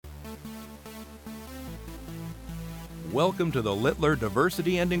Welcome to the Littler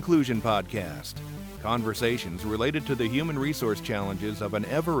Diversity and Inclusion Podcast. Conversations related to the human resource challenges of an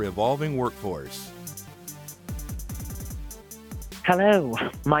ever-evolving workforce. Hello,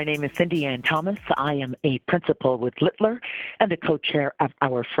 my name is Cindy Ann Thomas. I am a principal with Littler and a co-chair of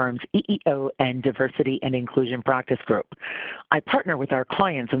our firm's EEO and Diversity and Inclusion Practice Group. I partner with our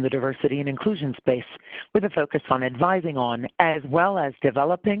clients in the diversity and inclusion space with a focus on advising on, as well as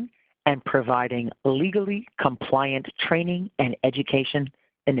developing and providing legally compliant training and education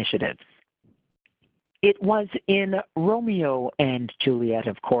initiatives. It was in Romeo and Juliet,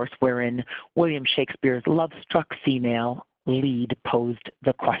 of course, wherein William Shakespeare's love-struck female lead posed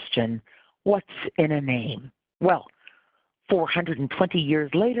the question, what's in a name? Well, 420 years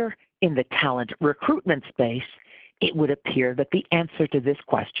later, in the talent recruitment space, it would appear that the answer to this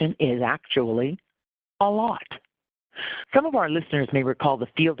question is actually a lot. Some of our listeners may recall the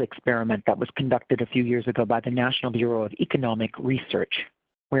field experiment that was conducted a few years ago by the National Bureau of Economic Research,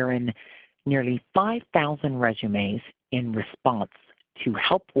 wherein nearly 5,000 resumes in response to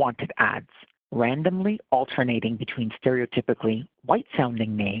help wanted ads, randomly alternating between stereotypically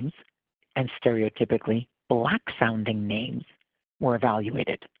white-sounding names and stereotypically black-sounding names, were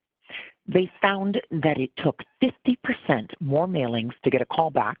evaluated. They found that it took 50% more mailings to get a call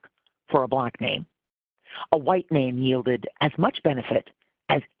back for a black name. A white name yielded as much benefit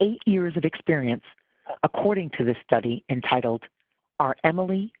as 8 years of experience, according to this study entitled, Are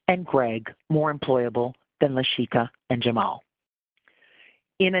Emily and Greg More Employable Than Lashika and Jamal?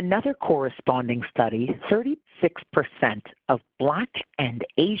 In another corresponding study, 36% of Black and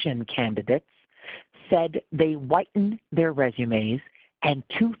Asian candidates said they whiten their resumes, and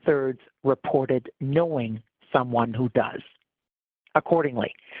 2/3 reported knowing someone who does.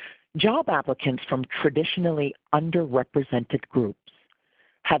 Accordingly, job applicants from traditionally underrepresented groups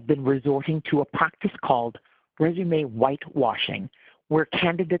have been resorting to a practice called resume whitewashing, where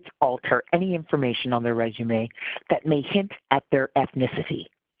candidates alter any information on their resume that may hint at their ethnicity.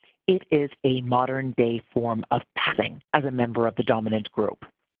 It is a modern-day form of passing as a member of the dominant group.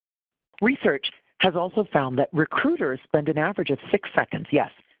 Research has also found that recruiters spend an average of 6 seconds,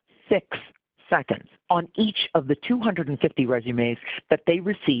 yes, 6 seconds, on each of the 250 resumes that they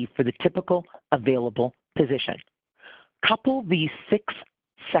receive for the typical available position. Couple these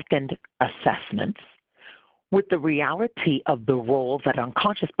 6-second assessments with the reality of the role that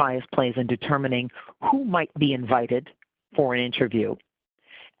unconscious bias plays in determining who might be invited for an interview,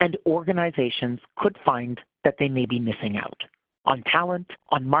 and organizations could find that they may be missing out on talent,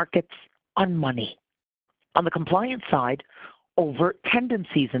 on markets, on money. On the compliance side, overt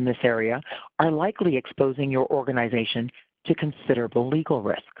tendencies in this area are likely exposing your organization to considerable legal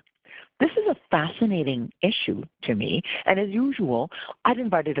risk. This is a fascinating issue to me, and as usual, I've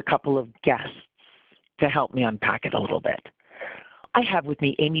invited a couple of guests to help me unpack it a little bit. I have with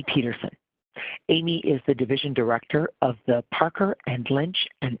me Amy Peterson. Amy is the division director of the Parker and Lynch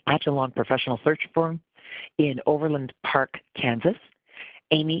and Agilon professional search firm in Overland Park, Kansas.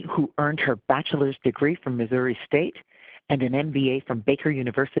 Amy, who earned her bachelor's degree from Missouri State and an MBA from Baker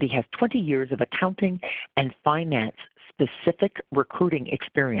University, has 20 years of accounting and finance-specific recruiting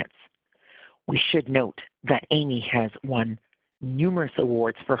experience. We should note that Amy has won numerous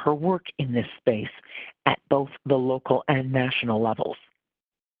awards for her work in this space at both the local and national levels.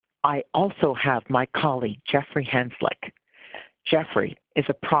 I also have my colleague, Jeffrey Hanslick. Jeffrey is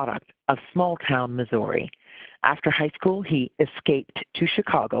a product of small-town Missouri. After high school, he escaped to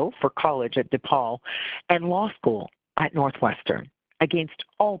Chicago for college at DePaul and law school at Northwestern. Against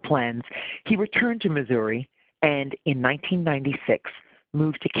all plans, he returned to Missouri and in 1996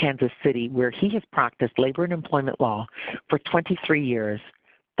 moved to Kansas City, where he has practiced labor and employment law for 23 years,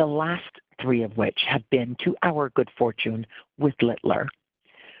 the last 3 of which have been to our good fortune with Littler.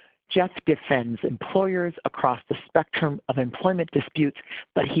 Jeff defends employers across the spectrum of employment disputes,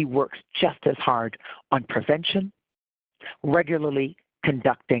 but he works just as hard on prevention, regularly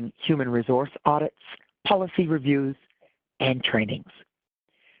conducting human resource audits, policy reviews, and trainings.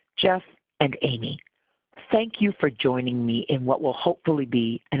 Jeff and Amy, thank you for joining me in what will hopefully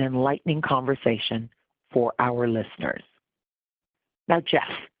be an enlightening conversation for our listeners. Now, Jeff,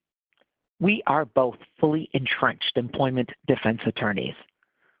 we are both fully entrenched employment defense attorneys.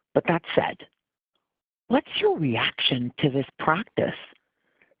 But that said, what's your reaction to this practice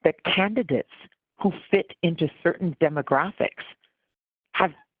that candidates who fit into certain demographics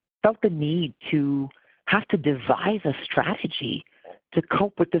have felt the need to have to devise a strategy to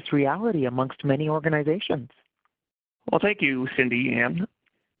cope with this reality amongst many organizations? Well, thank you, Cindy Ann.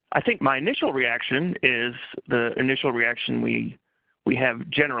 I think my initial reaction is the initial reaction we have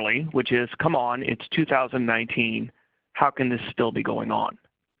generally, which is, come on, it's 2019. how can this still be going on?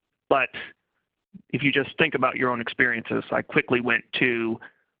 But if you just think about your own experiences, I quickly went to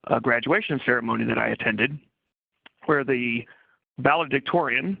a graduation ceremony that I attended where the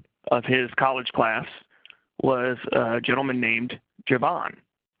valedictorian of his college class was a gentleman named Javon.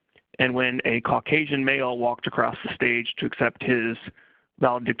 And when a Caucasian male walked across the stage to accept his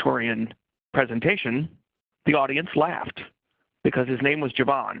valedictorian presentation, the audience laughed because his name was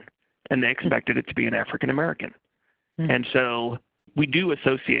Javon, and they expected it to be an African American. And so we do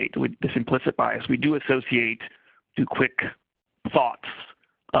associate with this implicit bias. We do associate to quick thoughts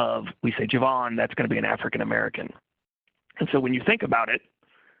of, we say, Javon, that's going to be an African American. And so when you think about it,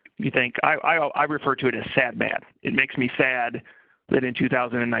 you think, I refer to it as sad mad. It makes me sad that in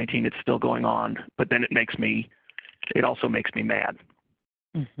 2019 it's still going on, but then it also makes me mad.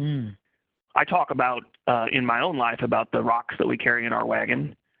 Mm-hmm. I talk about, in my own life, about the rocks that we carry in our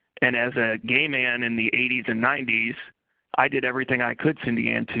wagon. And as a gay man in the 80s and 90s, I did everything I could, Cindy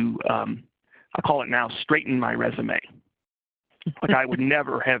Ann, to, I call it now, straighten my resume. Like I would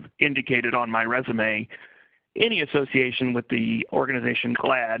never have indicated on my resume any association with the organization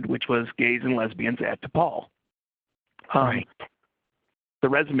GLAAD, which was Gays and Lesbians at DePaul. Right. The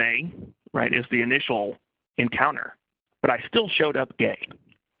resume, right, is the initial encounter, but I still showed up gay.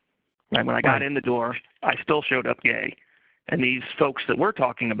 Right? When I got in the door, I still showed up gay. And these folks that we're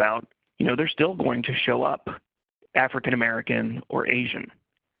talking about, they're still going to show up African American or Asian.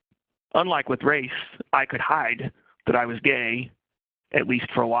 Unlike with race, I could hide that I was gay, at least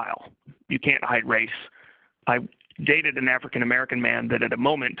for a while. You can't hide race. I dated an African American man that at a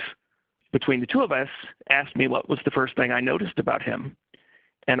moment between the two of us asked me what was the first thing I noticed about him.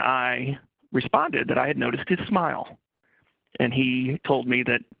 And I responded that I had noticed his smile. And he told me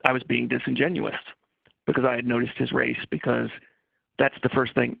that I was being disingenuous because I had noticed his race, because that's the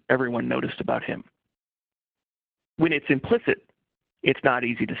first thing everyone noticed about him. When it's implicit, it's not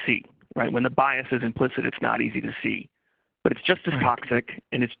easy to see, right? When the bias is implicit, it's not easy to see. But it's just as toxic,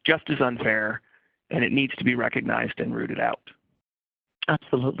 and it's just as unfair, and it needs to be recognized and rooted out.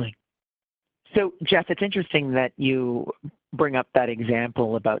 Absolutely. So, Jeff, it's interesting that you bring up that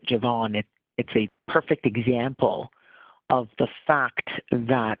example about Javon. It's a perfect example of the fact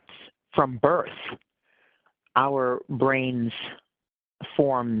that from birth, our brains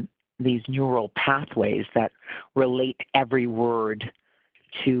form these neural pathways that relate every word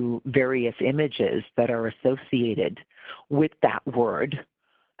to various images that are associated with that word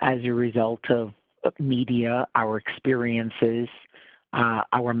as a result of media, our experiences,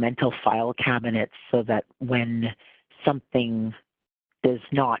 our mental file cabinets, so that when something does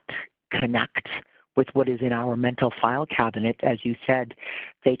not connect with what is in our mental file cabinet, as you said,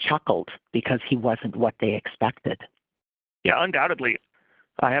 they chuckled because he wasn't what they expected. Yeah, undoubtedly.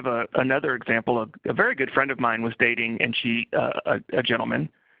 I have another example. A very good friend of mine was dating, and a gentleman,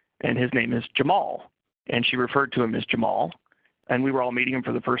 and his name is Jamal, and she referred to him as Jamal, and we were all meeting him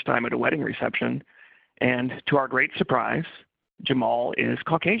for the first time at a wedding reception, and to our great surprise, Jamal is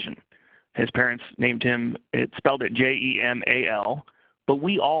Caucasian. His parents named him, it spelled it Jemal, but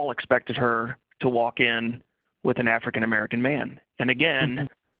we all expected her to walk in with an African-American man. And again,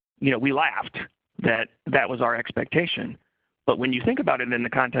 we laughed that was our expectation. But when you think about it in the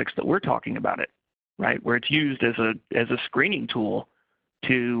context that we're talking about it, right, where it's used as a screening tool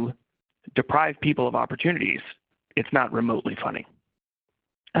to deprive people of opportunities, it's not remotely funny.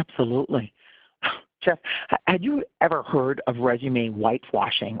 Absolutely. Jeff, had you ever heard of resume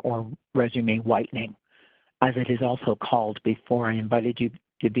whitewashing or resume whitening, as it is also called, before I invited you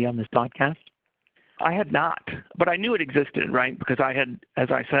to be on this podcast? I had not, but I knew it existed, right? Because I had, as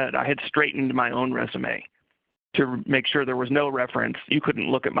I said, I had straightened my own resume to make sure there was no reference. You couldn't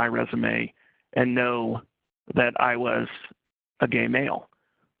look at my resume and know that I was a gay male.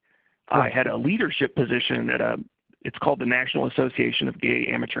 I had a leadership position it's called the National Association of Gay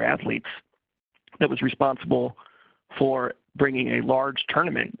Amateur Athletes, that was responsible for bringing a large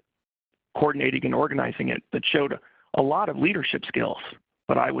tournament, coordinating and organizing it, that showed a lot of leadership skills.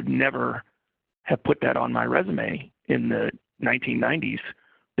 But I would never have put that on my resume in the 1990s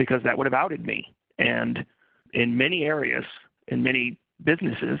because that would have outed me. And in many areas, in many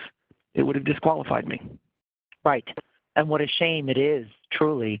businesses, it would have disqualified me. Right. And what a shame it is,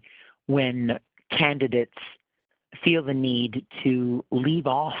 truly, when candidates feel the need to leave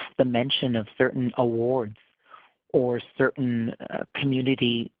off the mention of certain awards or certain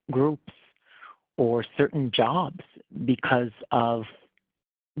community groups or certain jobs because of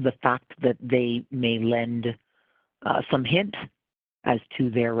the fact that they may lend some hint as to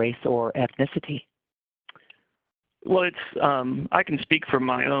their race or ethnicity. Well, it's I can speak from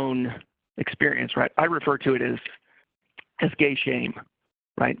my own experience, right? I refer to it as as gay shame,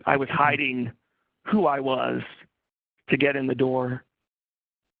 right? I was hiding who I was to get in the door.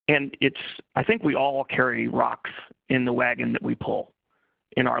 And I think we all carry rocks in the wagon that we pull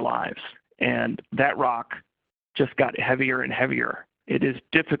in our lives. And that rock just got heavier and heavier. It is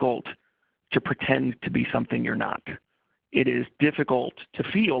difficult to pretend to be something you're not. It is difficult to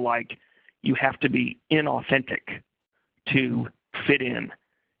feel like you have to be inauthentic to fit in.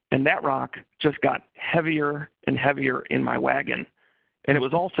 And that rock just got heavier and heavier in my wagon. And it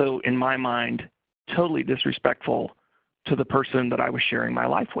was also, in my mind, totally disrespectful to the person that I was sharing my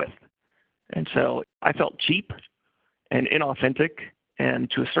life with. And so I felt cheap and inauthentic and,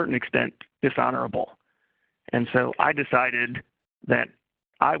 to a certain extent, dishonorable. And so I decided that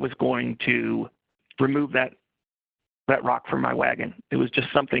I was going to remove that rock from my wagon. It was just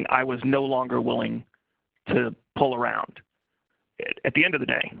something I was no longer willing to pull around. At the end of the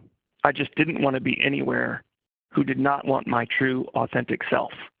day, I just didn't want to be anywhere who did not want my true, authentic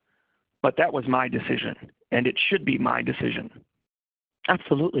self. But that was my decision, and it should be my decision.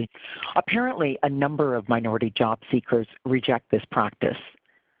 Absolutely. Apparently, a number of minority job seekers reject this practice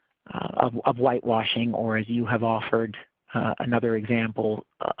of whitewashing, or as you have offered another example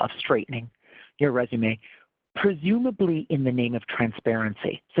of straightening your resume, presumably in the name of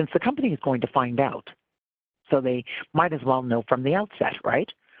transparency, since the company is going to find out. So they might as well know from the outset, right?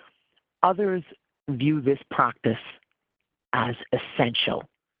 Others view this practice as essential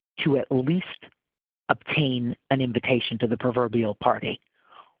to at least obtain an invitation to the proverbial party.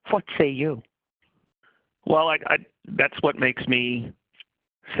 What say you? Well, that's what makes me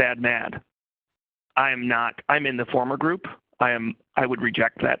sad mad. I'm in the former group. I would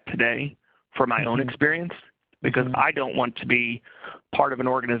reject that today for my own experience, because I don't want to be part of an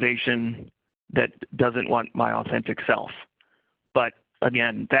organization that doesn't want my authentic self. But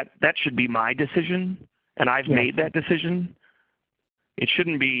again, that should be my decision, and I've made that decision. It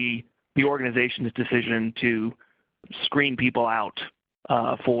shouldn't be the organization's decision to screen people out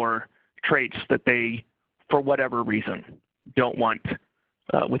for traits that they, for whatever reason, don't want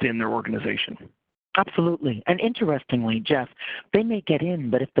within their organization. Absolutely. And interestingly, Jeff, they may get in,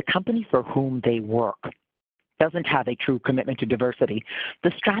 but if the company for whom they work doesn't have a true commitment to diversity,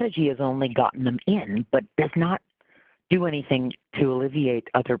 the strategy has only gotten them in, but does not do anything to alleviate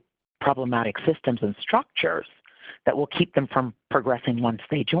other problematic systems and structures that will keep them from progressing once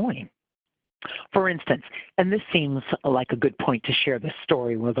they join. For instance, and this seems like a good point to share this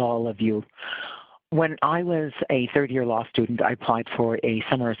story with all of you. When I was a third-year law student, I applied for a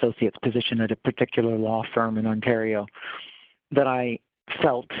summer associate's position at a particular law firm in Ontario that I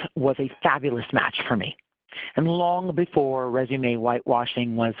felt was a fabulous match for me. And long before resume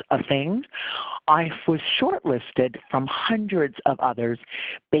whitewashing was a thing, I was shortlisted from hundreds of others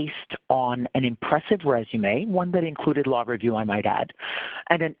based on an impressive resume, one that included law review, I might add,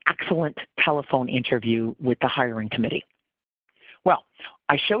 and an excellent telephone interview with the hiring committee. Well,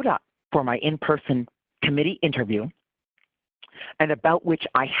 I showed up for my in-person committee interview, and about which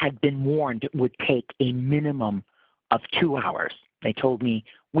I had been warned would take a minimum of 2 hours. They told me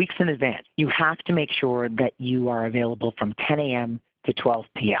weeks in advance, you have to make sure that you are available from 10 a.m. to 12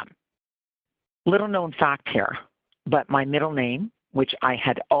 p.m. Little known fact here, but my middle name, which I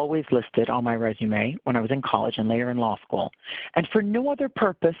had always listed on my resume when I was in college and later in law school, and for no other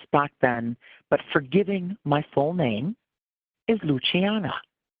purpose back then but for giving my full name, is Luciana.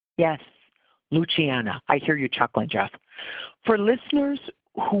 Yes, Luciana. I hear you chuckling, Jeff. For listeners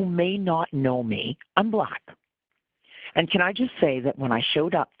who may not know me, I'm Black. And can I just say that when I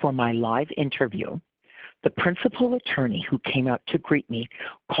showed up for my live interview, the principal attorney who came out to greet me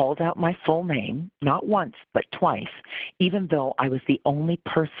called out my full name, not once, but twice, even though I was the only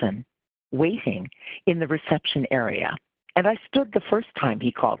person waiting in the reception area. And I stood the first time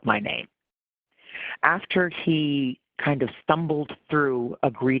he called my name. After he kind of stumbled through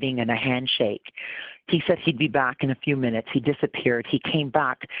a greeting and a handshake, he said he'd be back in a few minutes. He disappeared. He came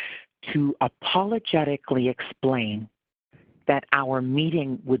back to apologetically explain that our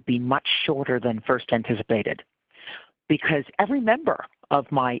meeting would be much shorter than first anticipated, because every member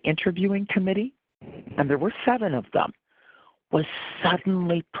of my interviewing committee, and there were 7 of them, was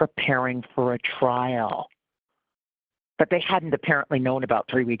suddenly preparing for a trial that they hadn't apparently known about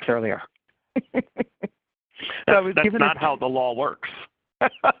 3 weeks earlier. That's not how the law works.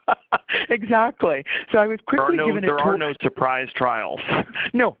 Exactly. So I was quickly given a tour. There are no surprise trials.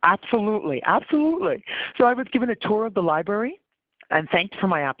 No, absolutely, absolutely. So I was given a tour of the library and thanked for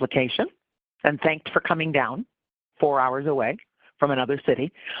my application and thanked for coming down 4 hours away from another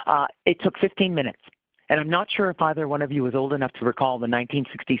city. It took 15 minutes. And I'm not sure if either one of you was old enough to recall the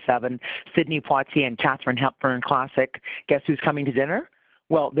 1967 Sidney Poitier and Katharine Hepburn classic, Guess Who's Coming to Dinner?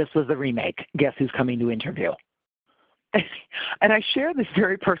 Well, this was the remake, Guess Who's Coming to Interview? And I share this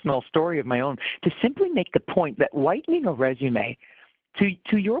very personal story of my own to simply make the point that whitening a resume,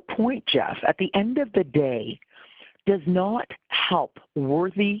 to your point, Jeff, at the end of the day, does not help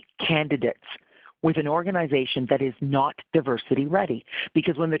worthy candidates with an organization that is not diversity ready.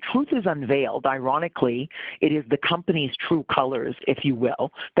 Because when the truth is unveiled, ironically, it is the company's true colors, if you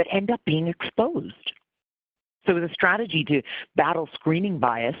will, that end up being exposed. So the strategy to battle screening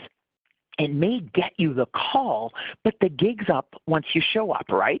bias, it may get you the call, but the gig's up once you show up,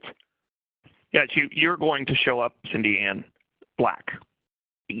 right? Yes, you're going to show up, Cindy Ann, black.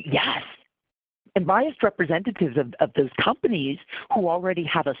 Yes. And biased representatives of those companies who already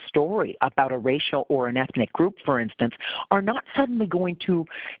have a story about a racial or an ethnic group, for instance, are not suddenly going to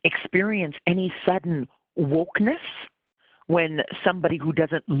experience any sudden wokeness when somebody who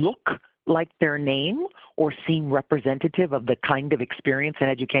doesn't look like their name or seem representative of the kind of experience and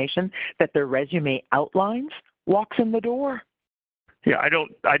education that their resume outlines walks in the door. Yeah, I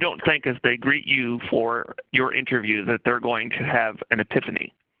don't think as they greet you for your interview that they're going to have an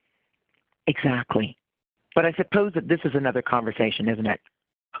epiphany. Exactly. But I suppose that this is another conversation, isn't it?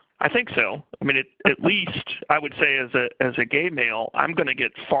 I think so. I mean, at least I would say as a gay male, I'm going to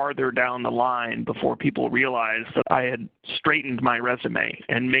get farther down the line before people realize that I had straightened my resume,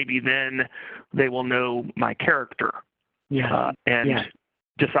 and maybe then they will know my character and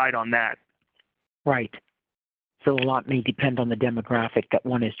decide on that. Right. So a lot may depend on the demographic that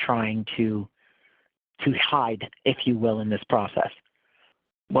one is trying to hide, if you will, in this process.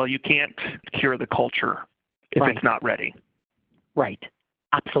 Well, you can't cure the culture if it's not ready. Right.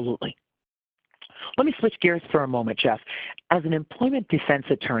 Absolutely. Let me switch gears for a moment, Jeff. As an employment defense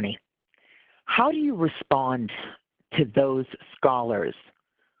attorney, how do you respond to those scholars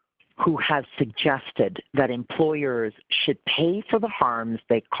who have suggested that employers should pay for the harms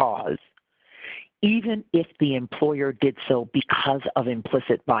they cause, even if the employer did so because of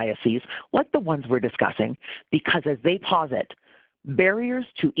implicit biases, like the ones we're discussing, because as they posit, barriers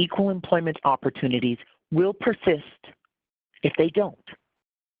to equal employment opportunities will persist if they don't?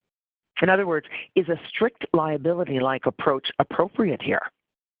 In other words, is a strict liability-like approach appropriate here?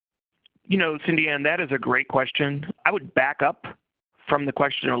 You know, Cindy Ann, that is a great question. I would back up from the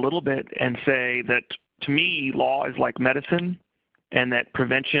question a little bit and say that, to me, law is like medicine, and that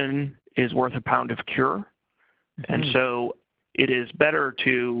prevention is worth a pound of cure. Mm-hmm. And so it is better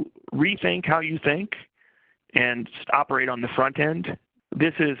to rethink how you think and operate on the front end.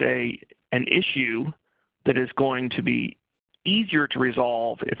 This is an issue that is going to be easier to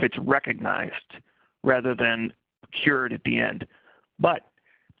resolve if it's recognized rather than cured at the end. But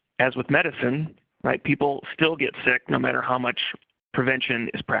as with medicine, right, people still get sick no matter how much prevention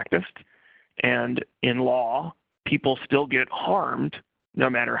is practiced. And in law, people still get harmed no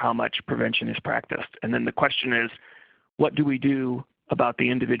matter how much prevention is practiced. And then the question is, what do we do about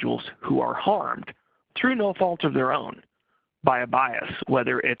the individuals who are harmed through no fault of their own by a bias,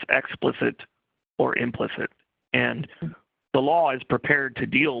 whether it's explicit or implicit? And the law is prepared to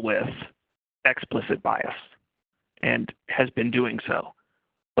deal with explicit bias and has been doing so.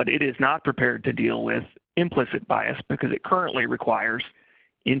 But it is not prepared to deal with implicit bias because it currently requires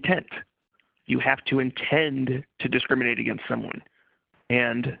intent. You have to intend to discriminate against someone.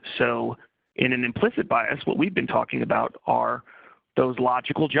 And so in an implicit bias, what we've been talking about are those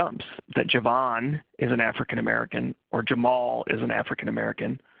logical jumps that Javon is an African-American or Jamal is an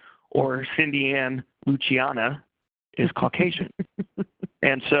African-American or Cindy Ann Luciana is Caucasian.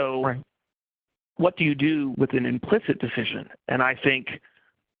 And so what do you do with an implicit decision? And I think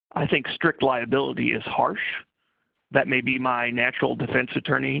strict liability is harsh. That may be my natural defense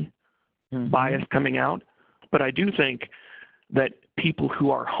attorney bias coming out. But I do think that people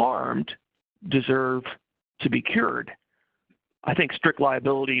who are harmed deserve to be cured. I think strict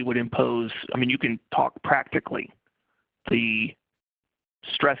liability would impose, I mean, you can talk practically, the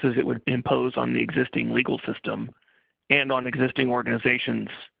stresses it would impose on the existing legal system and on existing organizations,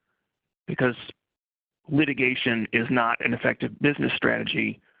 because litigation is not an effective business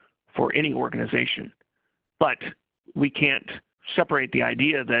strategy for any organization. But we can't separate the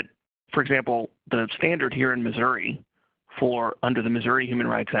idea that, for example, the standard here in Missouri for under the Missouri Human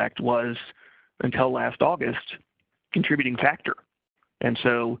Rights Act was, until last August, contributing factor. And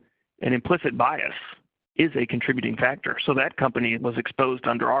so an implicit bias is a contributing factor. So that company was exposed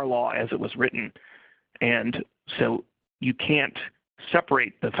under our law as it was written. And so you can't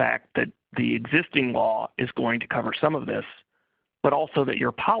separate the fact that the existing law is going to cover some of this, but also that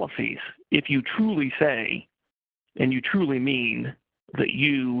your policies, if you truly say and you truly mean that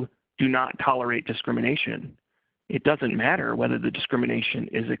you do not tolerate discrimination, it doesn't matter whether the discrimination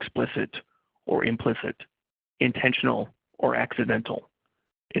is explicit or implicit, intentional or accidental.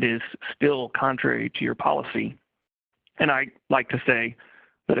 It is still contrary to your policy. And I like to say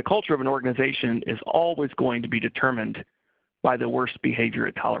that a culture of an organization is always going to be determined by the worst behavior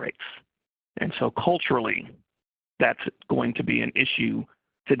it tolerates. And so culturally, that's going to be an issue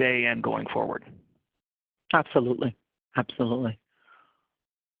today and going forward. Absolutely. Absolutely.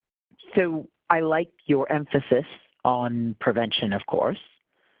 So I like your emphasis on prevention, of course.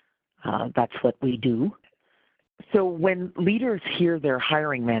 That's what we do. So when leaders hear their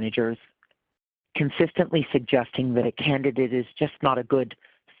hiring managers consistently suggesting that a candidate is just not a good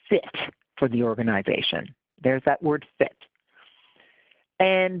fit for the organization, there's that word fit,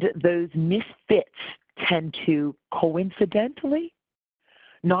 and those misfits tend to coincidentally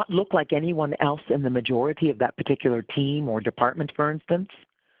not look like anyone else in the majority of that particular team or department, for instance,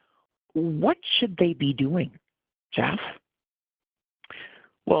 what should they be doing, Jeff?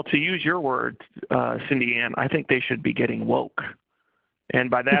 Well, to use your words, Cindy Ann, I think they should be getting woke. And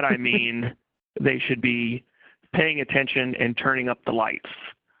by that I mean they should be paying attention and turning up the lights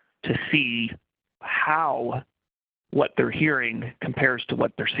to see how what they're hearing compares to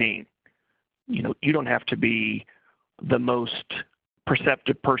what they're seeing. You know, you don't have to be the most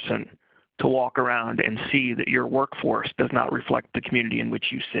perceptive person to walk around and see that your workforce does not reflect the community in which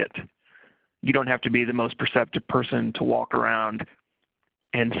you sit. You don't have to be the most perceptive person to walk around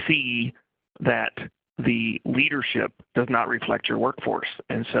and see that the leadership does not reflect your workforce.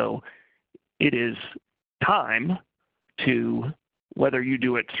 And so it is time to, whether you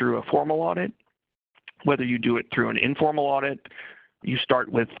do it through a formal audit, whether you do it through an informal audit, you start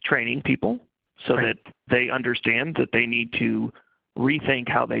with training people so that they understand that they need to rethink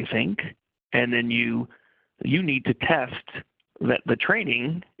how they think. And then you need to test that the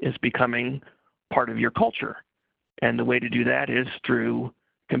training is becoming part of your culture. And the way to do that is through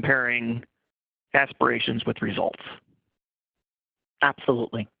comparing aspirations with results.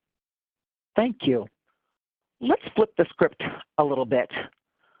 Absolutely. Thank you. Let's flip the script a little bit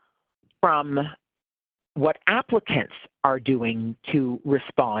from what applicants are doing to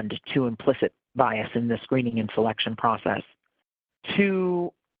respond to implicit bias in the screening and selection process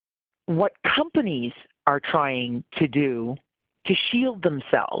to what companies are trying to do to shield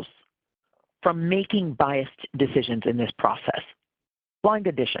themselves from making biased decisions in this process. Blind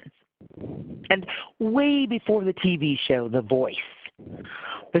auditions. And way before the TV show The Voice,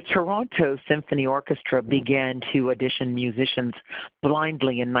 the Toronto Symphony Orchestra began to audition musicians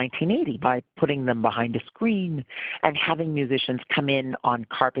blindly in 1980 by putting them behind a screen and having musicians come in on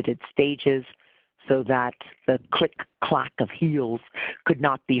carpeted stages so that the click-clack of heels could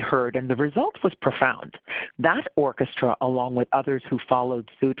not be heard. And the result was profound. That orchestra, along with others who followed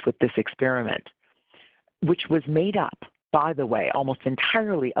suit with this experiment, which was made up, by the way, almost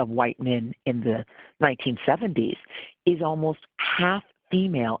entirely of white men in the 1970s, is almost half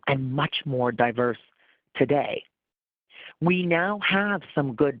female and much more diverse today. We now have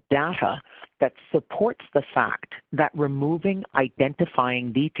some good data that supports the fact that removing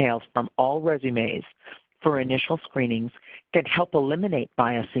identifying details from all resumes for initial screenings can help eliminate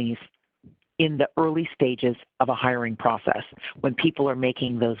biases in the early stages of a hiring process when people are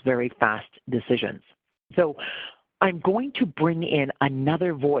making those very fast decisions. So I'm going to bring in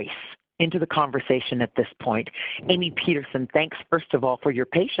another voice into the conversation at this point. Amy Peterson, thanks first of all for your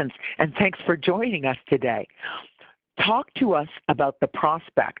patience and thanks for joining us today. Talk to us about the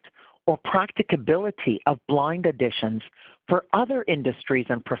prospect or practicability of blind auditions for other industries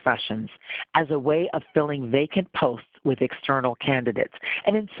and professions as a way of filling vacant posts with external candidates.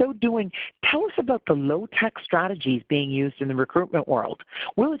 And in so doing, tell us about the low-tech strategies being used in the recruitment world.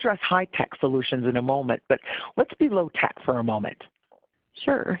 We'll address high-tech solutions in a moment, but let's be low-tech for a moment.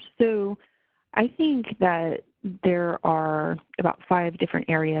 Sure. So I think that there are about 5 different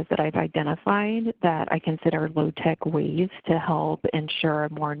areas that I've identified that I consider low-tech ways to help ensure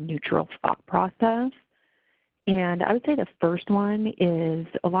a more neutral thought process. And I would say the first one is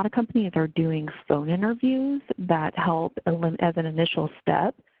a lot of companies are doing phone interviews that help as an initial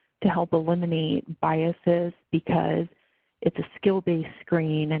step to help eliminate biases because it's a skill-based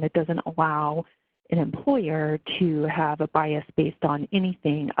screen and it doesn't allow an employer to have a bias based on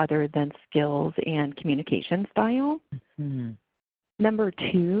anything other than skills and communication style. Mm-hmm. Number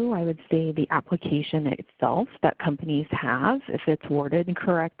 2, I would say the application itself that companies have, if it's worded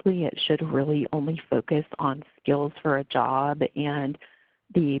correctly, it should really only focus on skills for a job and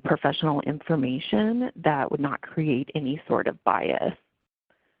the professional information that would not create any sort of bias.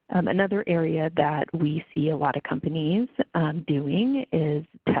 Another area that we see a lot of companies doing is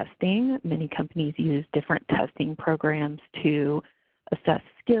testing. Many companies use different testing programs to assess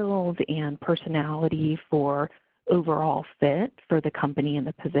skills and personality for overall fit for the company and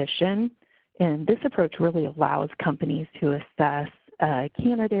the position. And this approach really allows companies to assess a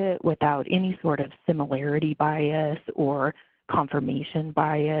candidate without any sort of similarity bias or confirmation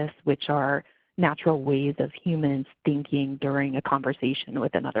bias, which are natural ways of humans thinking during a conversation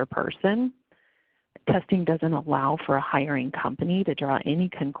with another person. Testing doesn't allow for a hiring company to draw any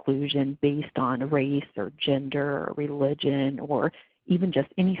conclusion based on race or gender or religion or even just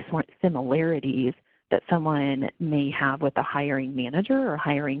any sort of similarities that someone may have with a hiring manager or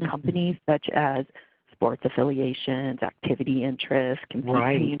hiring companies, such as sports affiliations, activity interests,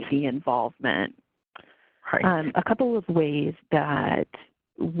 community involvement. Right. A couple of ways that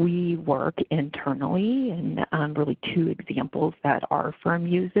we work internally, and really two examples that our firm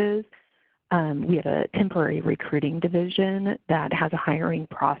uses. We have a temporary recruiting division that has a hiring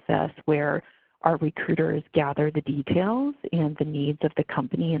process where our recruiters gather the details and the needs of the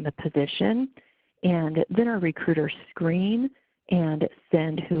company and the position, and then our recruiters screen and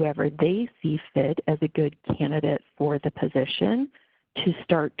send whoever they see fit as a good candidate for the position to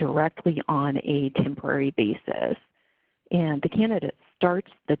start directly on a temporary basis. And the candidate starts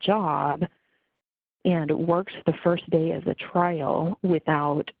the job and works the first day as a trial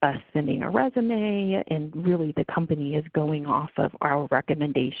without us sending a resume, and really the company is going off of our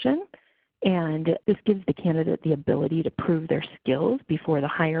recommendation. And this gives the candidate the ability to prove their skills before the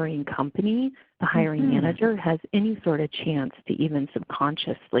hiring company, the hiring manager, has any sort of chance to even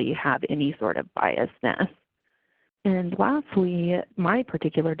subconsciously have any sort of biasness. And lastly, my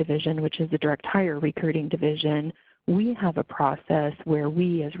particular division, which is the direct hire recruiting division, we have a process where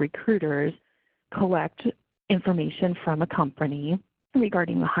we as recruiters collect information from a company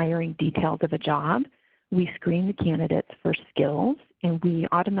regarding the hiring details of a job. We screen the candidates for skills, and we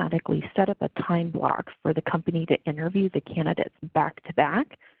automatically set up a time block for the company to interview the candidates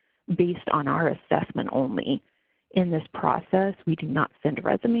back-to-back based on our assessment only. In this process, we do not send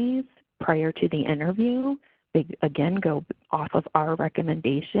resumes prior to the interview. They, again, go off of our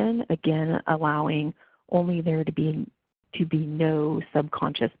recommendation, again, allowing only there to be no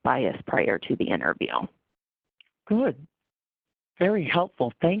subconscious bias prior to the interview. Good. Very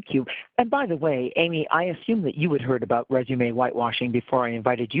helpful. Thank you. And by the way, Amy, I assume that you had heard about resume whitewashing before I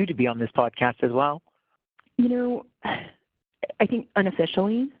invited you to be on this podcast as well. You know, I think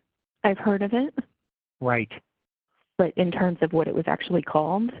unofficially I've heard of it. Right. But in terms of what it was actually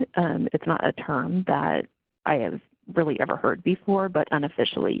called, it's not a term that I have really ever heard before, but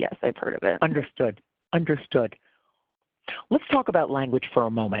unofficially, yes, I've heard of it. Understood. Understood. Let's talk about language for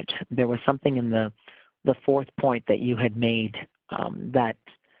a moment. There was something in the fourth point that you had made that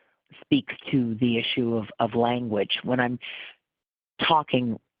speaks to the issue of language. When I'm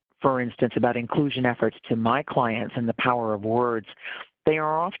talking, for instance, about inclusion efforts to my clients and the power of words, they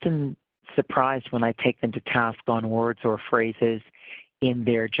are often surprised when I take them to task on words or phrases in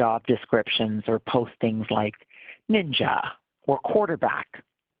their job descriptions or postings like ninja or quarterback,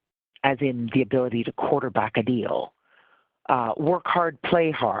 as in the ability to quarterback a deal, work hard,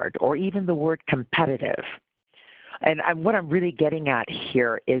 play hard, or even the word competitive. And what I'm really getting at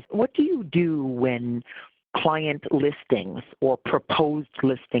here is, what do you do when client listings or proposed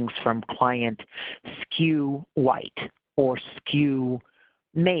listings from client skew white or skew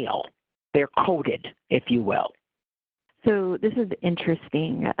male? They're coded, if you will. So this is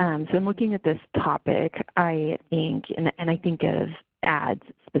interesting. So in looking at this topic, I think, and I think of ads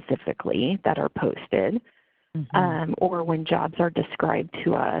specifically that are posted, or when jobs are described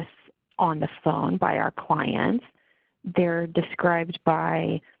to us on the phone by our clients, they're described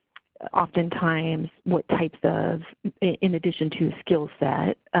by oftentimes what types of, in addition to skill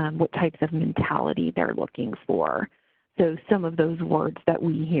set, what types of mentality they're looking for. So some of those words that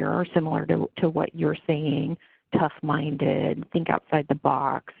we hear are similar to what you're saying: tough-minded, think outside the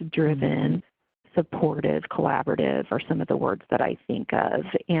box, driven, supportive, collaborative are some of the words that I think of.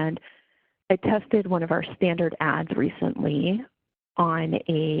 And I tested one of our standard ads recently on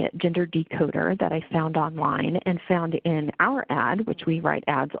a gender decoder that I found online, and found in our ad, which we write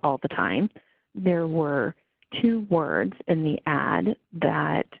ads all the time, there were 2 words in the ad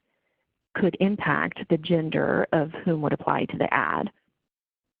that could impact the gender of whom would apply to the ad.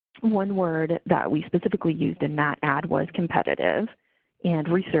 One word that we specifically used in that ad was competitive, and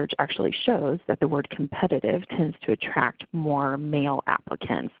research actually shows that the word competitive tends to attract more male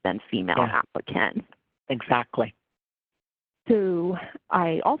applicants than female applicants. Exactly. So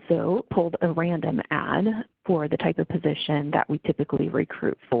I also pulled a random ad for the type of position that we typically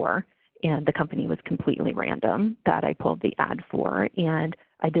recruit for, and the company was completely random that I pulled the ad for. And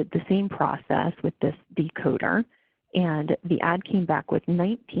I did the same process with this decoder, and the ad came back with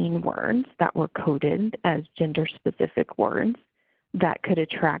 19 words that were coded as gender-specific words that could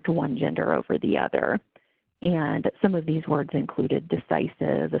attract one gender over the other. And some of these words included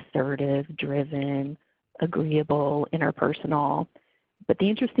decisive, assertive, driven, agreeable, interpersonal. But the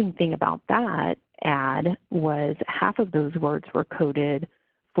interesting thing about that ad was half of those words were coded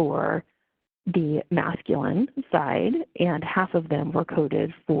for the masculine side, and half of them were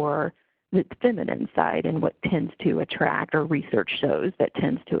coded for the feminine side, and what tends to attract, or research shows that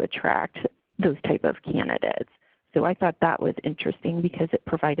tends to attract those type of candidates. So I thought that was interesting because it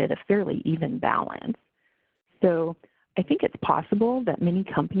provided a fairly even balance. So I think it's possible that many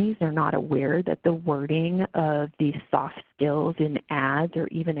companies are not aware that the wording of these soft skills in ads or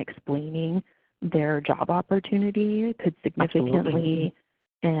even explaining their job opportunity could significantly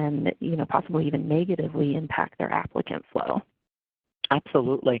and possibly even negatively impact their applicant flow.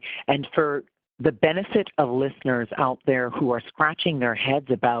 Absolutely. And for the benefit of listeners out there who are scratching their heads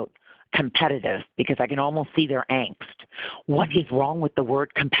about competitive, because I can almost see their angst, what is wrong with the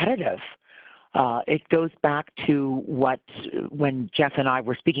word competitive? It goes back to when Jeff and I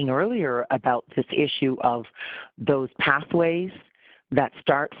were speaking earlier about this issue of those pathways that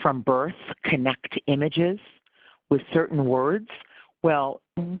start from birth, connect images with certain words. Well,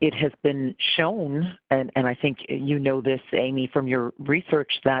 it has been shown, and I think you know this, Amy, from your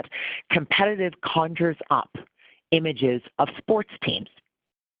research, that competitive conjures up images of sports teams.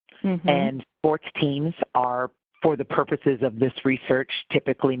 Mm-hmm. And sports teams are, for the purposes of this research,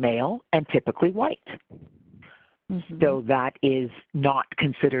 typically male and typically white. Mm-hmm. So that is not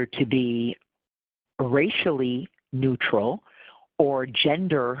considered to be racially neutral or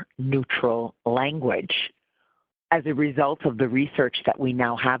gender neutral language as a result of the research that we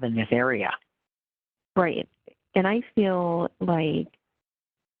now have in this area. Right. And I feel like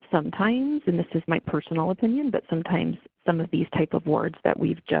sometimes, and this is my personal opinion, but sometimes some of these type of words that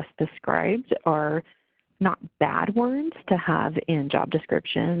we've just described are not bad words to have in job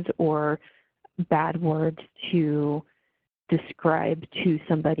descriptions or bad words to describe to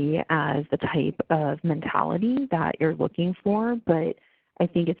somebody as the type of mentality that you're looking for, but I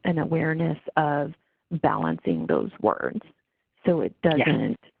think it's an awareness of balancing those words so it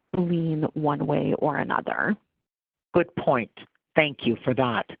doesn't lean one way or another. Good point. Thank you for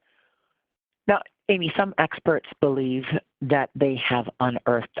that. Now, Amy, some experts believe that they have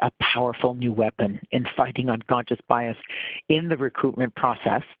unearthed a powerful new weapon in fighting unconscious bias in the recruitment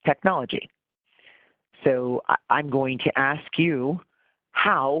process, technology. So I'm going to ask you,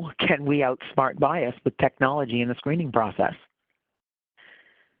 how can we outsmart bias with technology in the screening process?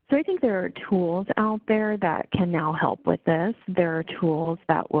 So I think there are tools out there that can now help with this. There are tools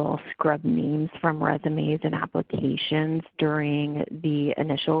that will scrub names from resumes and applications during the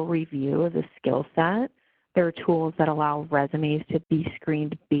initial review of the skill set. There are tools that allow resumes to be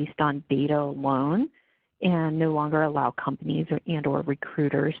screened based on data alone and no longer allow companies or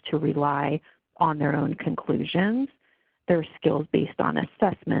recruiters to rely on their own conclusions. There are skills based on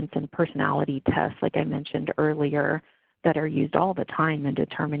assessments and personality tests, like I mentioned earlier, that are used all the time in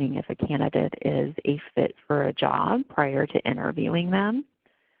determining if a candidate is a fit for a job prior to interviewing them.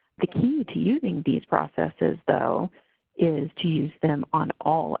 The key to using these processes, though, is to use them on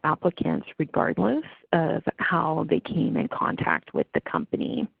all applicants regardless of how they came in contact with the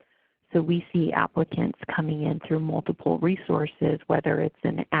company. So we see applicants coming in through multiple resources, whether it's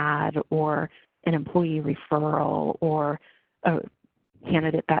an ad or an employee referral or a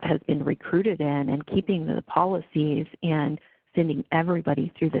candidate that has been recruited in, and keeping the policies and sending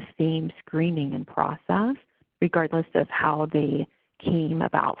everybody through the same screening and process, regardless of how they came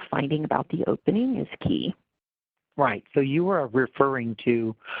about finding about the opening, is key. Right. So you are referring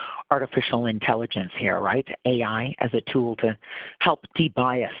to artificial intelligence here, right? AI as a tool to help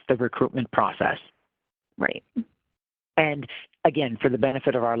de-bias the recruitment process. Right. And again, for the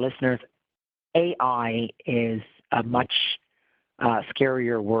benefit of our listeners, AI is a much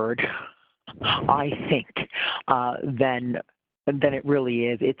scarier word, I think, than it really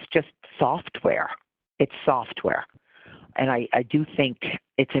is. It's just software. It's software. And I do think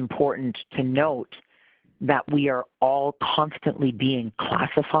it's important to note that we are all constantly being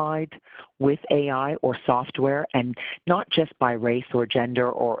classified with AI or software, and not just by race or gender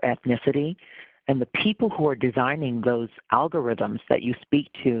or ethnicity. And the people who are designing those algorithms that you speak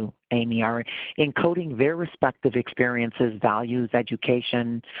to, Amy, are encoding their respective experiences, values,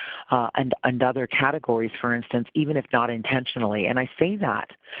 education, and other categories, for instance, even if not intentionally. And I say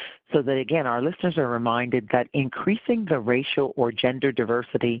that so that, again, our listeners are reminded that increasing the racial or gender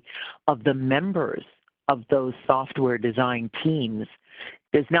diversity of the members of those software design teams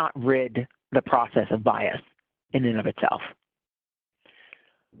does not rid the process of bias in and of itself.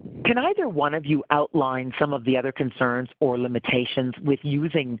 Can either one of you outline some of the other concerns or limitations with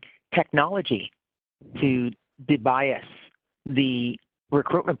using technology to debias the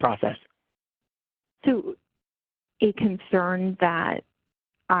recruitment process? So a concern that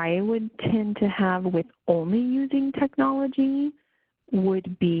I would tend to have with only using technology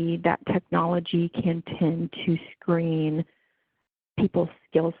would be that technology can tend to screen people's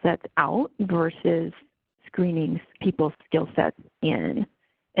skill sets out versus screening people's skill sets in.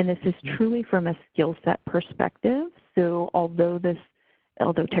 And this is truly from a skill set perspective. So although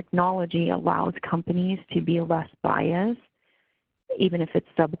technology allows companies to be less biased, even if it's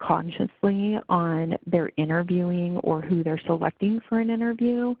subconsciously on their interviewing or who they're selecting for an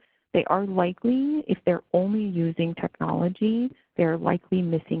interview, they are likely, if they're only using technology, they're likely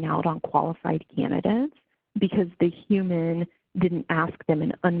missing out on qualified candidates because the human didn't ask them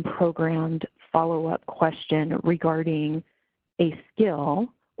an unprogrammed follow-up question regarding a skill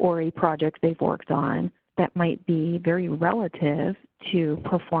or a project they've worked on that might be very relative to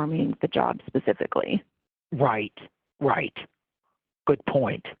performing the job specifically. Right. Good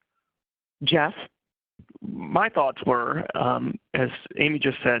point. Jeff? My thoughts were, as Amy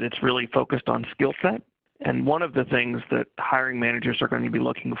just said, it's really focused on skill set. And one of the things that hiring managers are going to be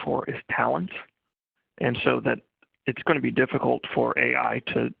looking for is talent. And so that it's going to be difficult for AI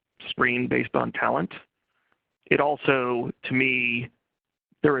to screen based on talent. It also, to me,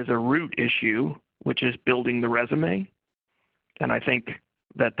 there is a root issue, which is building the resume. And I think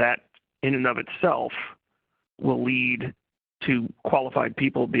that in and of itself will lead to qualified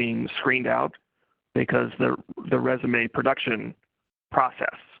people being screened out because the resume production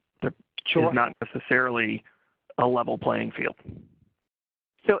process is not necessarily a level playing field.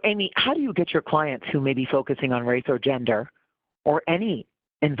 So, Amy, how do you get your clients who may be focusing on race or gender or any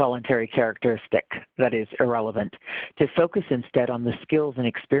involuntary characteristic that is irrelevant to focus instead on the skills and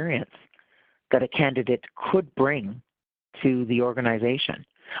experience that a candidate could bring to the organization?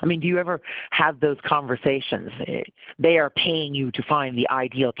 I mean, do you ever have those conversations? They are paying you to find the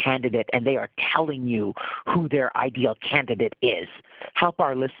ideal candidate, and they are telling you who their ideal candidate is. Help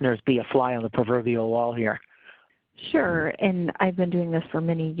our listeners be a fly on the proverbial wall here. Sure, and I've been doing this for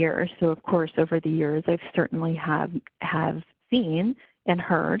many years. So, of course, over the years, I've certainly have seen and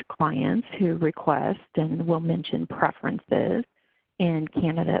heard clients who request and will mention preferences in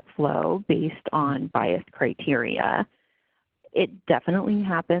candidate flow based on biased criteria. It definitely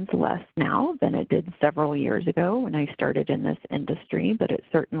happens less now than it did several years ago when I started in this industry, but it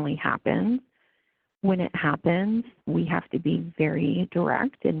certainly happens. When it happens, we have to be very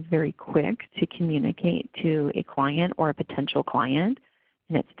direct and very quick to communicate to a client or a potential client,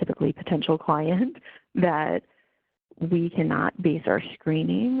 and it's typically potential client, that we cannot base our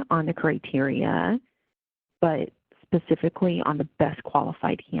screening on the criteria, but specifically on the best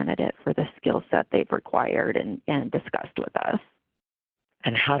qualified candidate for the skill set they've required and discussed with us.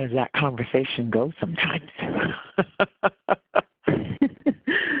 And how does that conversation go sometimes?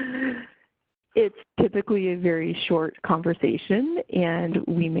 It's typically a very short conversation, and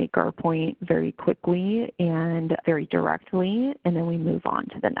we make our point very quickly and very directly, and then we move on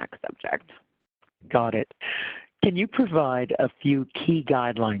to the next subject. Got it. Can you provide a few key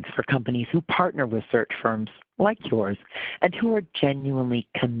guidelines for companies who partner with search firms like yours and who are genuinely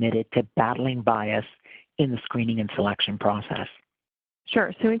committed to battling bias in the screening and selection process?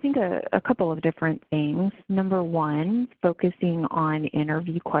 Sure. So I think a couple of different things. Number one, focusing on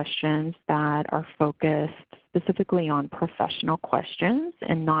interview questions that are focused specifically on professional questions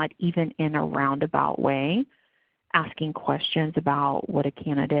and not even in a roundabout way, asking questions about what a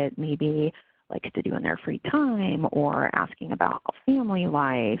candidate maybe likes to do in their free time or asking about family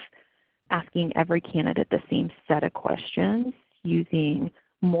life, asking every candidate the same set of questions, using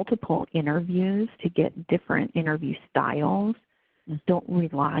multiple interviews to get different interview styles. Don't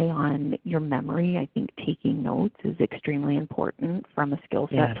rely on your memory. I think taking notes is extremely important from a skill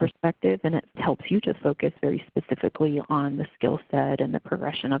set perspective, and it helps you to focus very specifically on the skill set and the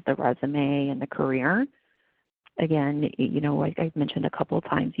progression of the resume and the career. Again, like I've mentioned a couple of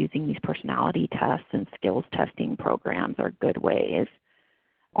times, using these personality tests and skills testing programs are good ways.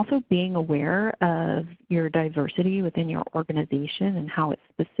 Also being aware of your diversity within your organization and how it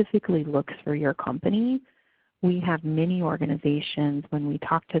specifically looks for your company. We have many organizations, when we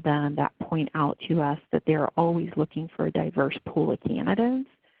talk to them, that point out to us that they're always looking for a diverse pool of candidates.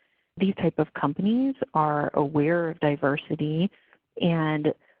 These type of companies are aware of diversity,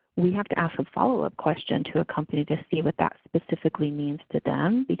 and we have to ask a follow-up question to a company to see what that specifically means to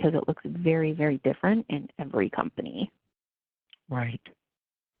them, because it looks very, very different in every company. Right.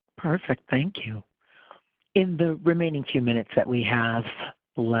 Perfect. Thank you. In the remaining few minutes that we have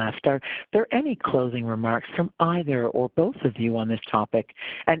left, are there any closing remarks from either or both of you on this topic?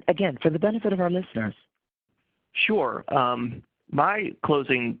 And again, for the benefit of our listeners. Sure. My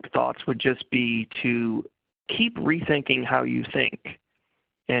closing thoughts would just be to keep rethinking how you think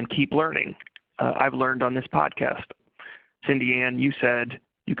and keep learning. I've learned on this podcast. Cindy Ann, you said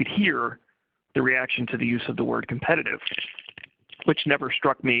you could hear the reaction to the use of the word competitive, which never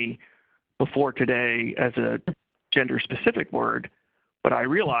struck me before today as a gender-specific word, but I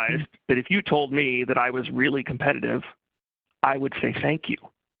realized that if you told me that I was really competitive, I would say thank you.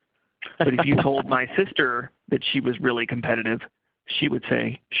 But if you told my sister that she was really competitive, she would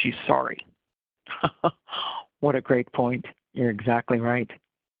say she's sorry. What a great point. You're exactly right.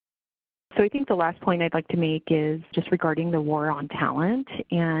 So I think the last point I'd like to make is just regarding the war on talent.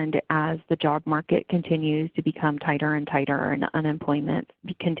 And as the job market continues to become tighter and tighter and unemployment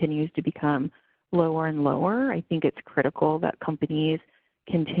continues to become lower and lower, I think it's critical that companies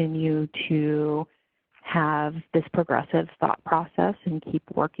continue to have this progressive thought process and keep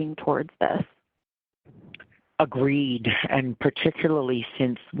working towards this. Agreed. And particularly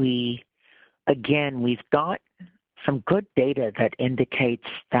since we've got some good data that indicates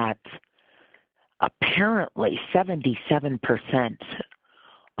that apparently 77%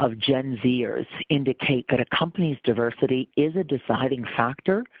 of Gen Zers indicate that a company's diversity is a deciding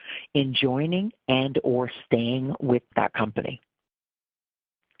factor in joining and or staying with that company.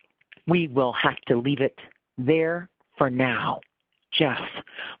 We will have to leave it there for now. Jeff,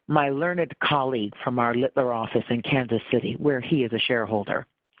 my learned colleague from our Littler office in Kansas City, where he is a shareholder,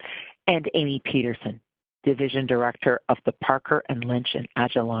 and Amy Peterson, Division Director of the Parker & Lynch and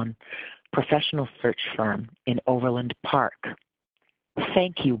Agilon professional search firm in Overland Park.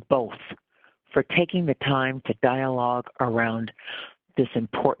 Thank you both for taking the time to dialogue around this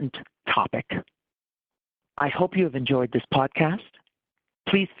important topic. I hope you have enjoyed this podcast.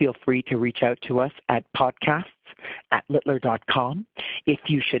 Please feel free to reach out to us at podcasts@littler.com if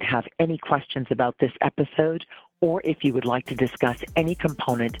you should have any questions about this episode, or if you would like to discuss any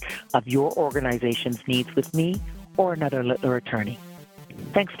component of your organization's needs with me or another Littler attorney.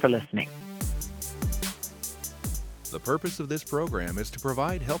 Thanks for listening. The purpose of this program is to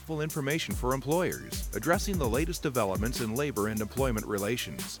provide helpful information for employers, addressing the latest developments in labor and employment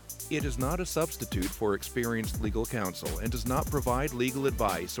relations. It is not a substitute for experienced legal counsel and does not provide legal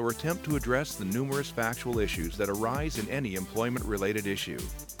advice or attempt to address the numerous factual issues that arise in any employment-related issue.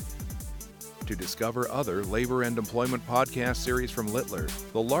 To discover other labor and employment podcast series from Littler,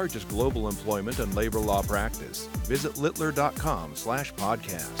 the largest global employment and labor law practice, visit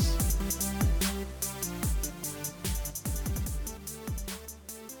littler.com/podcasts.